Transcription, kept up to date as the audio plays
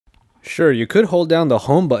Sure, you could hold down the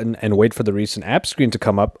home button and wait for the recent app screen to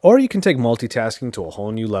come up, or you can take multitasking to a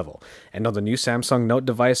whole new level. And on the new Samsung Note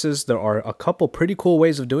devices, there are a couple pretty cool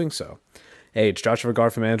ways of doing so. Hey, it's Joshua Vergara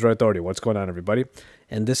from Android Authority. What's going on, everybody?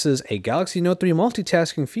 And this is a Galaxy Note 3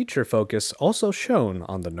 multitasking feature focus also shown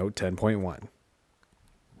on the Note 10.1.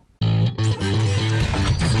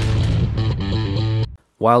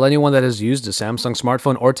 While anyone that has used a Samsung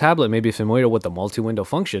smartphone or tablet may be familiar with the multi-window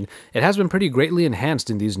function, it has been pretty greatly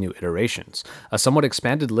enhanced in these new iterations. A somewhat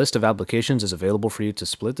expanded list of applications is available for you to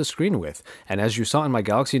split the screen with, and as you saw in my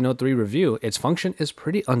Galaxy Note 3 review, its function is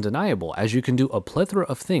pretty undeniable as you can do a plethora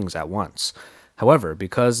of things at once. However,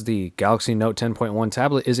 because the Galaxy Note 10.1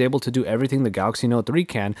 tablet is able to do everything the Galaxy Note 3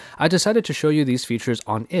 can, I decided to show you these features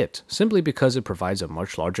on it, simply because it provides a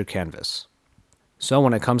much larger canvas. So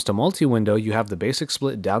when it comes to multi-window, you have the basic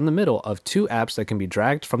split down the middle of two apps that can be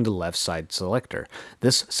dragged from the left side selector.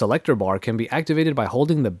 This selector bar can be activated by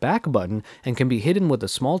holding the back button and can be hidden with a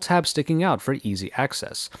small tab sticking out for easy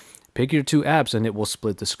access. Pick your two apps and it will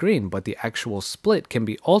split the screen, but the actual split can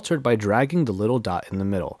be altered by dragging the little dot in the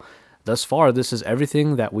middle. Thus far, this is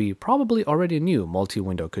everything that we probably already knew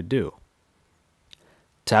multi-window could do.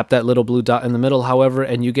 Tap that little blue dot in the middle, however,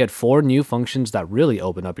 and you get 4 new functions that really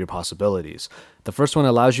open up your possibilities. The first one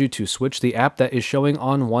allows you to switch the app that is showing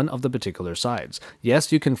on one of the particular sides.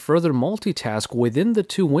 Yes, you can further multitask within the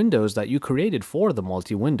 2 windows that you created for the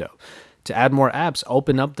multi-window. To add more apps,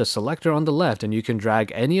 open up the selector on the left and you can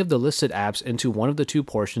drag any of the listed apps into one of the 2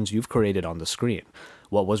 portions you've created on the screen.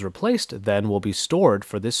 What was replaced then will be stored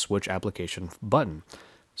for this switch application button.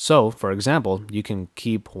 So, for example, you can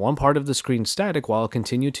keep one part of the screen static while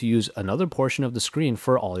continue to use another portion of the screen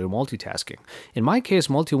for all your multitasking. In my case,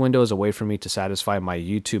 multi-window is a way for me to satisfy my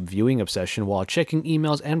YouTube viewing obsession while checking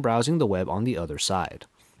emails and browsing the web on the other side.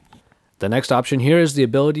 The next option here is the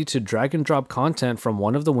ability to drag and drop content from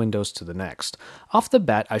one of the windows to the next. Off the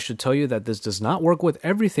bat, I should tell you that this does not work with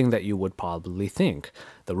everything that you would probably think.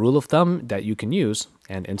 The rule of thumb that you can use,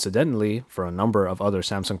 and incidentally for a number of other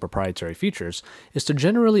Samsung proprietary features, is to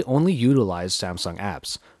generally only utilize Samsung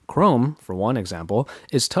apps. Chrome, for one example,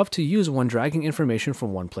 is tough to use when dragging information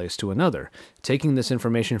from one place to another. Taking this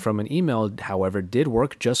information from an email, however, did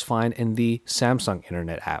work just fine in the Samsung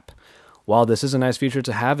Internet app. While this is a nice feature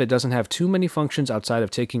to have, it doesn't have too many functions outside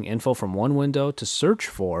of taking info from one window to search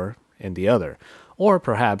for in the other. Or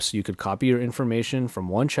perhaps you could copy your information from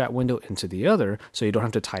one chat window into the other so you don't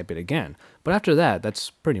have to type it again. But after that,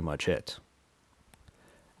 that's pretty much it.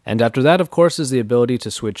 And after that, of course, is the ability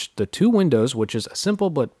to switch the 2 windows, which is a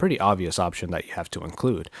simple but pretty obvious option that you have to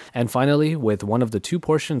include. And finally, with one of the 2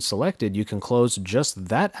 portions selected, you can close just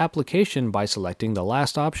that application by selecting the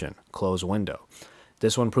last option, Close Window.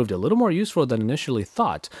 This one proved a little more useful than initially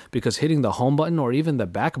thought, because hitting the home button or even the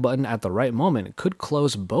back button at the right moment could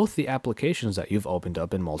close both the applications that you've opened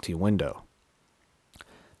up in multi-window.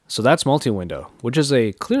 So that's multi-window, which is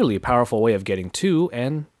a clearly powerful way of getting 2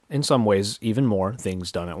 and in some ways even more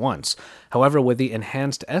things done at once. However, with the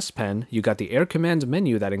enhanced S Pen, you got the Air Command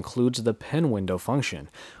menu that includes the pen window function.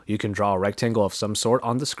 You can draw a rectangle of some sort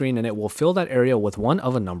on the screen and it will fill that area with one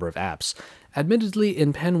of a number of apps. Admittedly,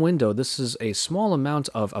 in pen window, this is a small amount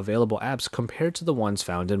of available apps compared to the ones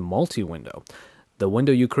found in multi-window. The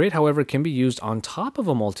window you create, however, can be used on top of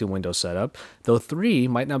a multi-window setup, though 3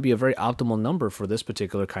 might not be a very optimal number for this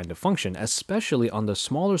particular kind of function, especially on the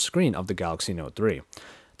smaller screen of the Galaxy Note 3.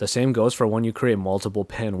 The same goes for when you create multiple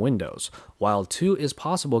pen windows. While 2 is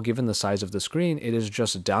possible given the size of the screen, it is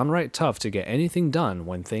just downright tough to get anything done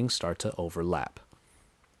when things start to overlap.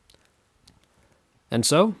 And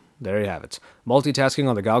so, there you have it. Multitasking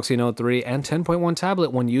on the Galaxy Note 3 and 10.1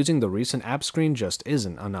 tablet when using the recent app screen just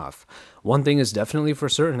isn't enough. One thing is definitely for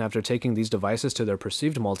certain after taking these devices to their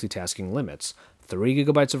perceived multitasking limits. 3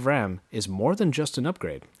 GB of RAM is more than just an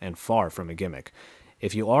upgrade, and far from a gimmick.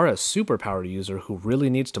 If you are a superpower user who really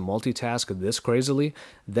needs to multitask this crazily,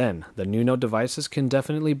 then the new Note devices can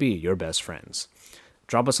definitely be your best friends.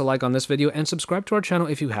 Drop us a like on this video and subscribe to our channel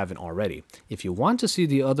if you haven't already. If you want to see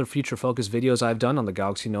the other feature-focused videos I've done on the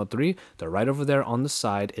Galaxy Note 3, they're right over there on the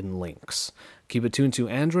side in links. Keep it tuned to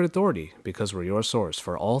Android Authority because we're your source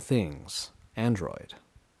for all things Android.